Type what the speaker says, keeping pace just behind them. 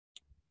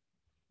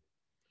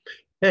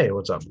Hey,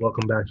 what's up?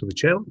 Welcome back to the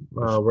channel.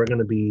 We're going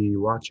to be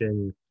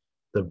watching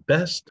The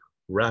Best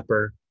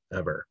Rapper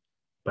Ever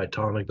by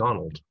Tom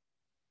MacDonald.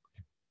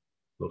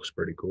 Looks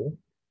pretty cool.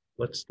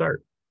 Let's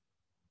start.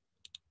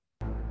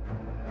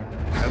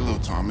 Hello,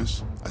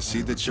 Thomas. I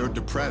see that you're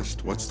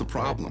depressed. What's the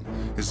problem?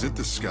 Is it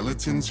the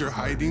skeletons you're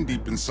hiding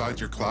deep inside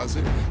your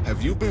closet?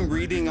 Have you been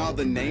reading all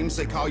the names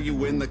they call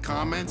you in the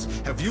comments?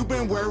 Have you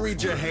been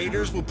worried your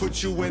haters will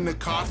put you in the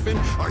coffin?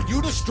 Are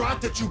you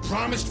distraught that you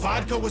promised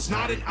vodka was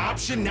not an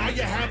option? Now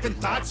you're having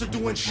thoughts of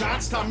doing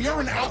shots? Tom, you're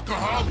an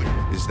alcoholic.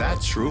 Is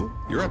that true?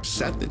 You're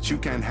upset that you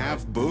can't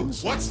have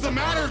booze? What's the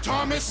matter,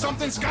 Thomas?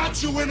 Something's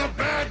got you in a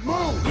bad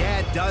mood. Yeah,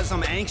 it does.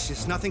 I'm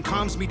anxious. Nothing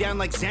calms me down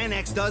like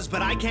Xanax does,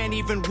 but I can't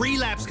even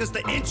relapse because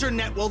the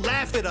internet will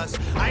laugh at us.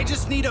 I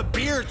just need a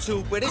beer or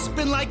two, but it's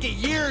been like a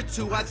year or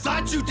two. I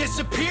thought you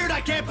disappeared.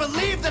 I can't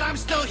believe that I'm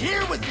still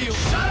here with you.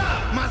 Shut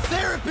up! My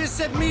therapist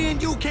said me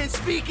and you can't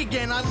speak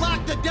again. I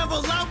locked the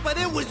devil out, but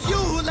it was you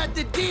who let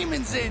the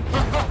demons in.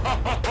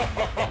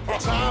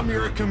 Tom,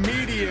 you're a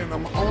comedian.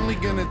 I'm only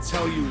gonna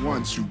tell you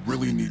once. You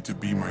really need to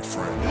be my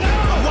friend. No!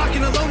 I'm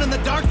walking alone in the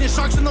darkness,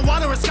 sharks in the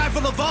water, a sky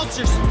full of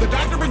vultures. The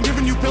doctor been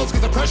giving you pills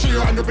because the pressure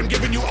you're under been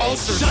giving you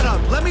ulcers. Shut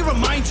up! Let me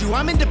remind you,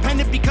 I'm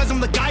independent because I'm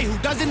the guy who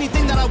does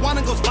anything that I want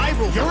and goes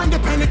viral. You're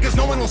independent because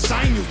no one will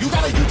sign you. You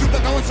got a YouTube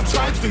that no one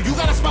subscribes to. You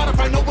got a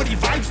Spotify nobody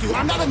vibes to.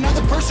 I'm not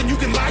another person you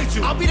can lie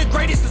to. I'll be the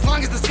greatest as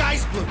long as the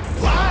sky's blue.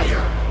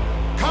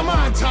 Liar! Come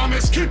on,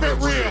 Thomas, keep it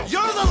real.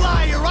 You're the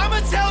liar! I'ma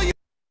tell you!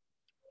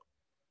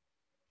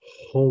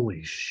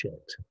 Holy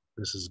shit.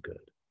 This is good.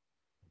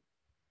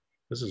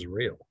 This is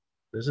real.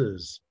 This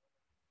is,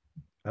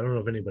 I don't know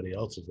if anybody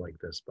else is like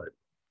this, but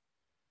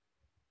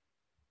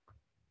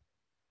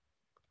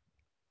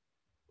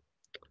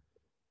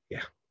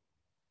yeah.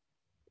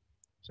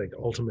 It's like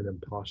ultimate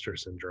imposter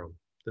syndrome.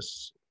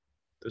 This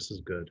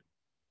is good.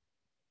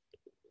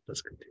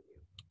 Let's continue.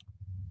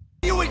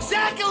 You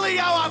exactly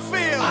how I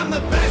feel! I'm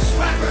the best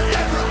rapper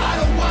ever, I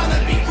don't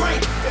wanna be great.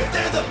 If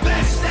they're the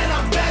best, then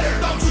I'm better,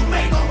 don't you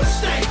make no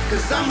mistake.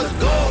 Cause I'm the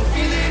gold,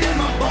 feel it in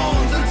my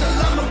bones until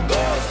I'm a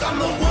ghost. I'm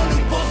the one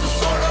who pulls the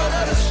sword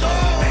out of the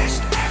stone.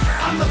 Best ever.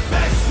 I'm the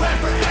best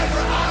rapper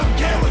ever, I don't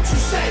care what you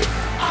say.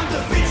 I'm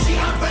Da Vinci,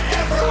 I'm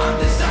forever, I'm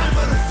designed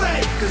for the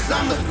fame. Cause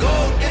I'm the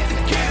gold, get the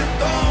kid a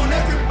throne.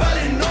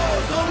 Everybody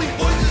knows, only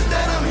voices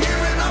that I'm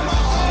hearing are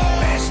my own.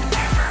 Best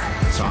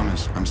ever.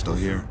 Thomas, I'm still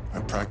here. I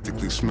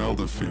practically smell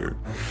the fear.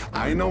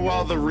 I know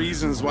all the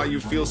reasons why you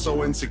feel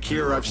so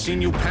insecure. I've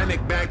seen you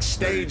panic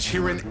backstage,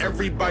 hearing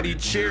everybody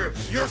cheer.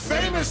 You're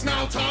famous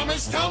now,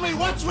 Thomas. Tell me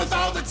what's with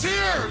all the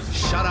tears?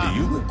 Shut up. Do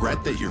you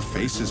regret that your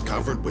face is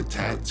covered with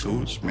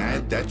tattoos?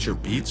 Mad that your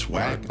beats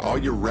whack? All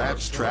your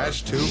raps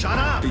trash too? Shut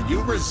up. Do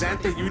you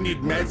resent that you need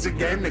meds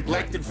again?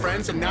 Neglected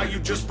friends and now you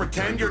just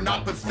pretend you're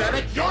not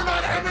pathetic? You're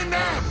not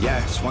Eminem!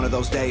 Yeah, it's one of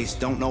those days.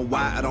 Don't know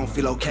why I don't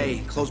feel okay.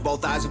 Close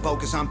both eyes and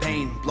focus on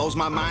pain. Blows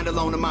my mind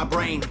alone in my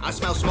brain. I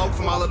smell smoke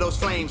from all of those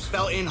flames.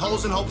 Fell in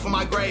holes and hope for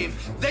my grave.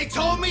 They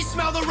told me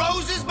smell the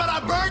roses, but I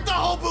burned the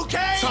whole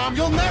bouquet. Tom,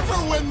 you'll never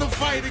win the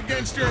fight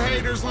against your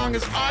haters long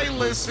as I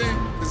listen.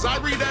 Cause I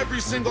read every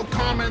single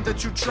comment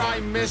that you try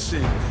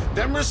missing.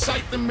 Then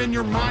recite them in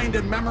your mind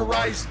and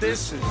memorize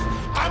this.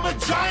 I'm a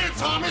giant,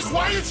 Thomas.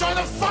 Why are you trying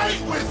to fight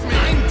with me?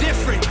 I'm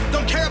different.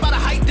 Don't care about a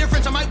height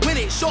difference. I might win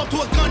it. Show up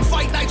to a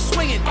gunfight, knife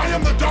swinging. I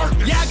am the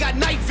darkness. Yeah, I got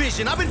night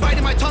vision. I've been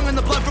biting my tongue and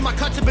the blood from my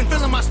cuts have been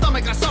filling my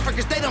stomach. I suffer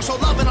cause they don't show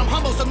love and I'm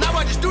humble. So now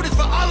I just do this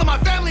for all of my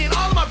family and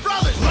all of my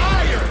brothers.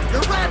 Liar!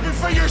 You're rapping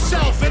for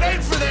yourself. It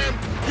ain't for them.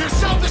 Your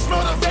selfish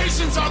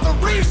motivations are the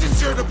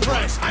reasons you're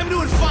depressed. I'm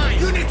doing fine.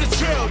 You need to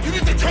chill. You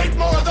need to take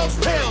more of those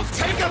pills.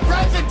 Take a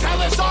breath and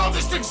tell us all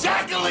just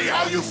exactly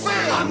how you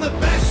feel. I'm the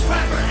best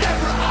rapper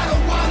ever, I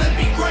don't wanna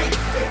be great.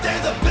 If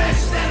they're the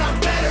best, then I'm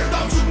better,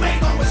 don't you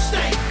make no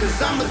mistake. Cause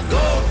I'm the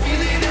gold,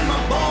 feel it in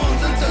my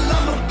bones until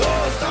I'm a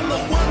ghost. I'm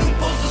the one who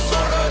pulls the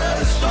sword out of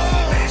the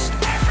stone. Best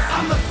ever.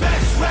 I'm the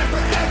best rapper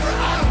ever,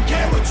 I don't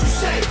care what you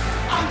say.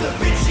 I'm Da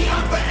Vinci,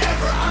 I'm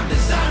forever, I'm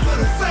designed for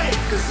the fame.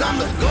 Cause I'm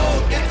the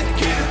gold, get the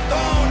kid a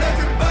throne.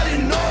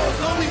 Everybody knows,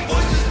 only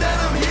voices that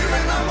I'm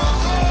hearing are my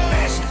own.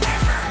 Best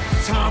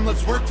ever. Tom,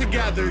 let's work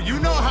together. You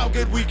know how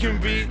good we can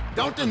be.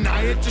 Don't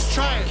deny it, just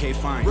try it. Okay,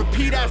 fine.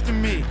 Repeat after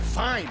me.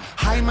 Fine.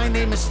 Hi, my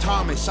name is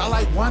Thomas. All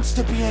I want's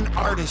to be an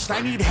artist.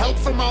 I need help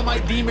from all my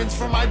demons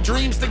for my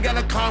dreams to get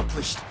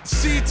accomplished.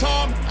 See,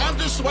 Tom, I'm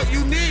just what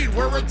you need.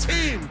 We're a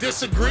team.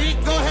 Disagree?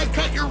 Go ahead,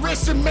 cut your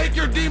wrists and make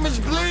your demons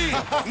bleed.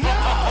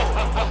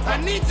 I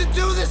need to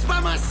do this by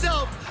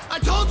myself. I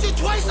told you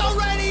twice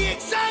already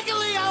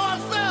exactly how I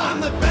felt.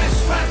 I'm the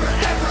best rapper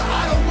ever,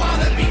 I don't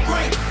wanna be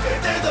great. If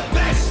they're the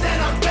best, then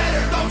I'm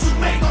better, don't you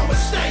make no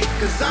mistake.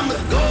 Cause I'm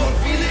the gold,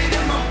 feel it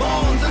in my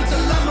bones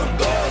until I'm a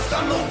ghost.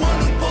 I'm the one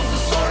who pulls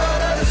the sword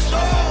out of the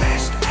stone.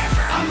 Best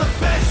ever. I'm the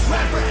best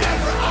rapper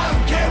ever, I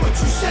don't care what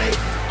you say.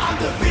 I'm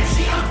Da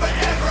Vinci, I'm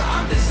forever,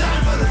 I'm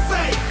designed for the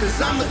fame. Cause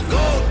I'm the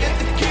gold, get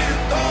the kid a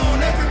throne.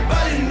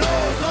 Everybody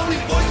knows,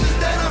 only voices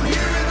that I'm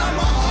hearing are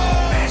my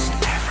own. Best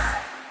ever.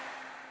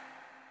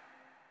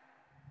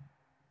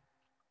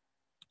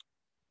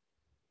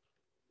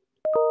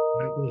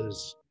 It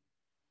was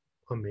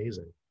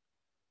amazing.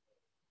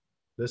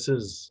 This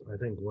is, I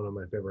think, one of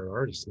my favorite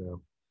artists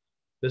now.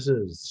 This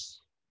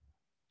is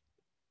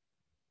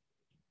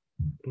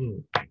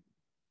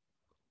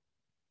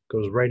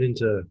goes right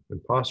into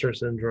imposter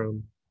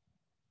syndrome,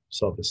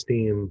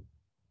 self-esteem,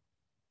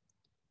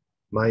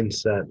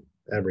 mindset,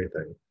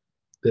 everything.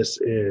 This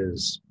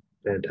is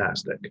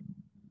fantastic.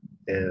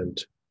 And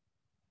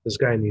this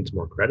guy needs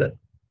more credit.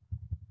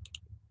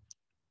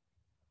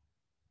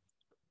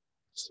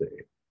 Let's see.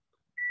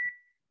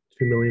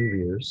 2 million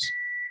views.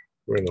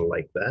 We're going to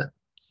like that.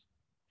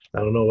 I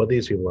don't know what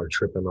these people are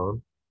tripping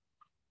on,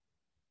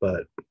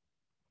 but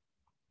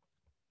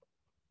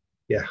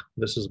yeah,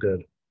 this is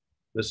good.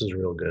 This is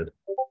real good.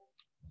 All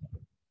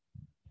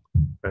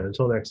right,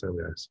 until next time,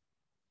 guys.